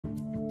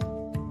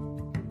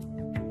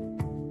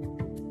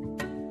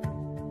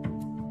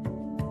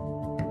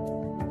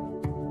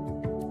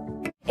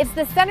It's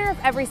the center of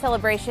every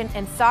celebration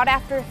and sought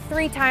after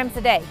 3 times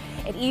a day.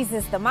 It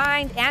eases the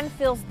mind and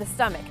fills the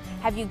stomach.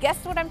 Have you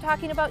guessed what I'm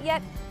talking about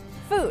yet?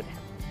 Food.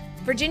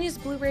 Virginia's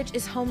Blue Ridge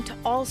is home to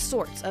all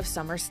sorts of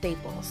summer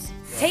staples.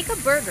 Take a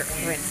burger,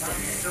 for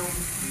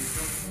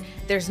instance.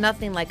 There's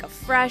nothing like a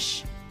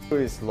fresh,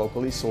 Food is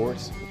locally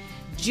sourced.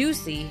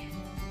 juicy,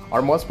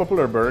 Our most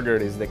popular burger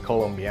is the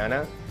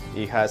Colombiana.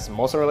 It has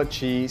mozzarella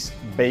cheese,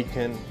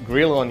 bacon,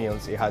 grilled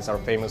onions. It has our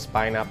famous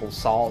pineapple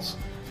sauce,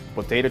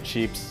 potato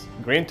chips,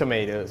 green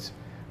tomatoes,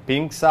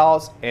 pink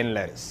sauce, and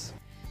lettuce.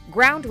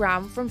 ground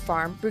round from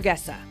Farm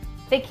Burguesa.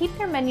 They keep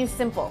their menu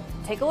simple.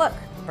 Take a look,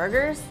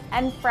 burgers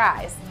and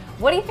fries.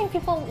 What do you think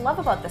people love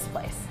about this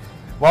place?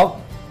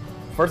 Well,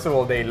 first of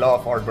all, they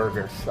love our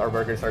burgers. Our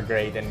burgers are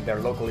great and they're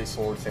locally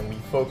sourced, and we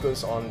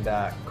focus on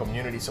the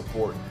community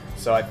support.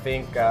 So I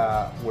think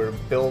we're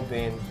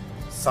building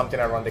something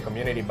around the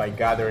community by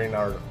gathering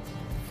our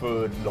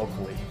food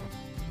locally.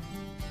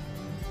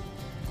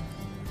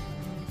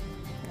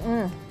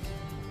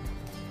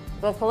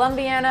 The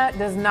Colombiana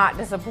does not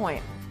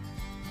disappoint.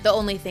 The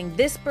only thing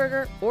this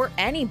burger, or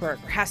any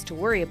burger, has to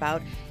worry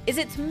about is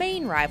its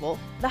main rival,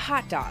 the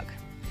hot dog.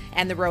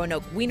 And the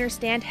Roanoke Wiener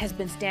Stand has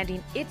been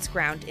standing its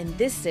ground in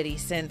this city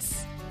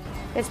since.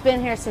 It's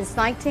been here since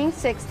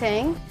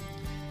 1916.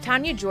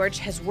 Tanya George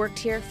has worked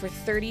here for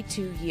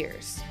 32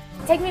 years.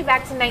 Take me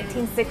back to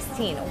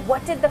 1916.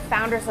 What did the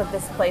founders of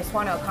this place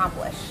want to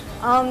accomplish?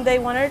 They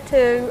wanted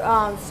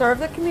to serve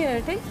the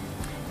community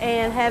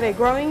and have a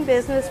growing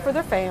business for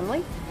their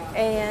family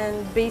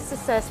and be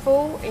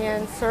successful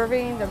in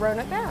serving the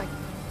Roanoke Valley.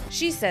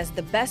 She says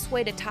the best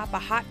way to top a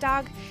hot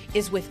dog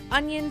is with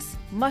onions,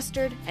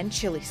 mustard, and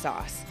chili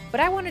sauce. But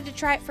I wanted to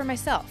try it for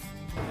myself.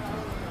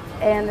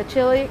 And the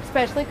chili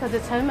especially because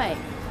it's homemade.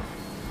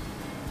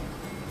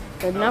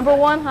 The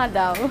 #1 hot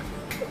dog.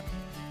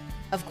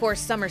 Of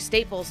course, summer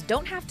staples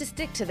don't have to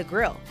stick to the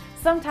grill.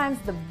 Sometimes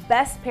the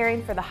best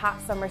pairing for the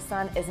hot summer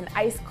sun is an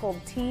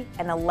ice-cold tea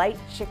and a light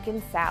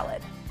chicken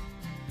salad.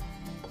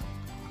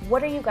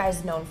 What are you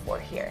guys known for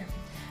here?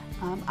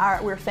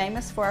 We're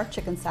famous for our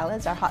chicken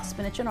salads, our hot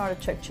spinach and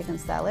artichoke chicken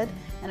salad,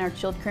 and our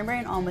chilled cranberry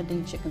and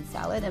almondine chicken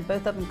salad. And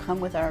both of them come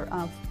with our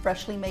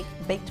freshly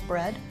baked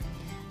bread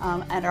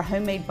and our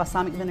homemade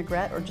balsamic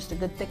vinaigrette or just a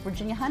good thick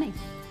Virginia honey.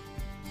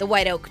 The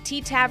White Oak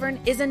Tea Tavern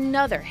is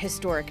another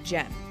historic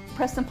gem.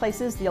 Preston Place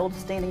is the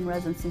oldest standing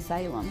residence in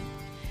Salem.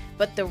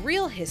 But the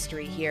real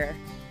history here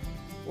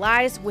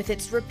lies with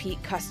its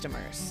repeat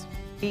customers.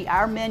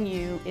 Our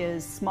menu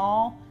is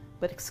small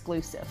but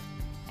exclusive,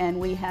 and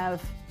we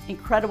have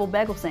incredible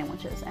bagel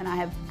sandwiches, and I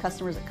have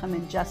customers that come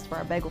in just for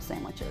our bagel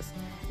sandwiches.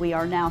 We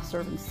are now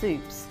serving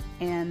soups,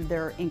 and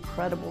they're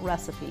incredible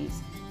recipes,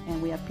 and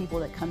we have people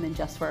that come in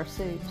just for our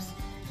soups.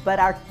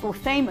 But we're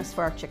famous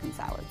for our chicken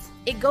salads.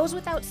 It goes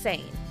without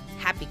saying,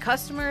 happy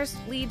customers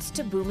leads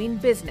to booming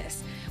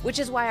business, which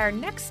is why our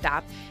next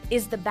stop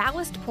is the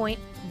Ballast Point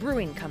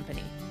Brewing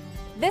Company.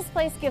 This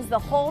place gives the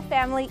whole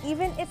family,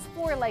 even its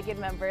 4-legged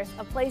members,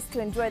 a place to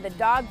enjoy the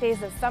dog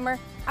days of summer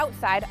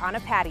outside on a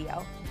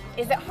patio.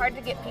 Is it hard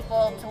to get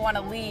people to want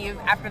to leave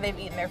after they've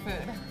eaten their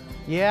food?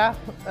 Yeah,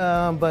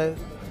 but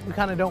we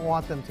kind of don't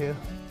want them to.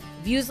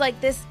 Views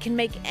like this can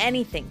make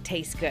anything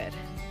taste good.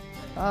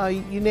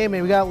 You name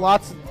it. We got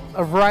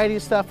a variety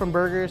of stuff from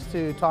burgers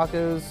to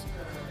tacos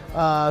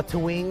to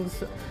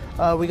wings.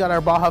 We got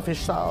our Baja Fish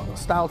style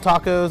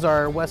tacos,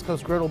 our West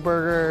Coast griddle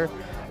burger,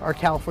 our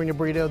California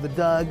burrito, the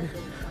Doug.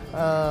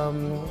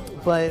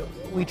 But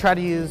we try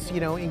to use,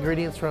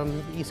 ingredients from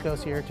the East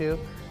Coast here too.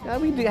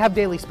 We do have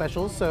daily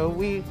specials, so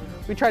we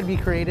try to be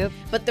creative.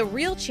 But the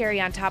real cherry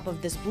on top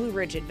of this Blue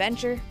Ridge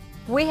adventure,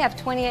 we have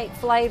 28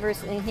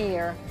 flavors in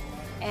here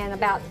and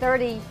about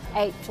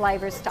 38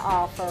 flavors to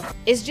offer.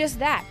 Is just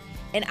that,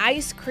 an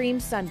ice cream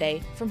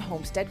sundae from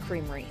Homestead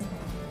Creamery.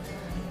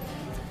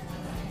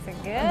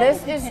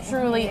 This is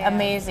truly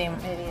amazing.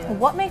 It is.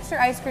 What makes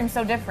your ice cream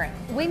so different?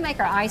 We make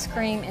our ice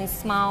cream in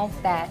small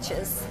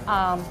batches.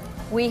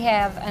 We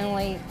have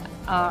only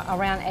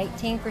around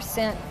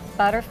 18%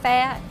 butter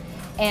fat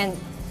and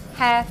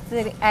half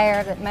the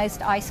air that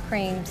most ice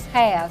creams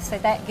have, so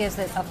that gives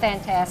it a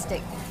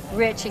fantastic,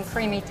 rich and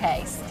creamy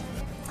taste.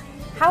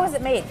 How is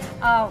it made?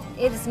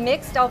 It is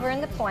mixed over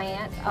in the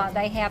plant.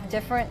 They have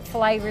different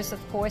flavors,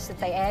 of course, that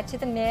they add to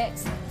the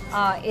mix.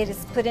 It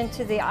is put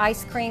into the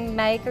ice cream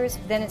makers,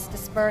 then it's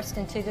dispersed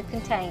into the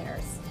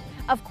containers.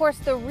 Of course,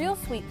 the real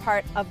sweet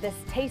part of this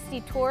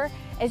tasty tour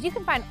is you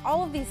can find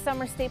all of these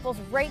summer staples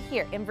right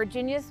here in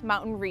Virginia's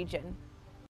mountain region.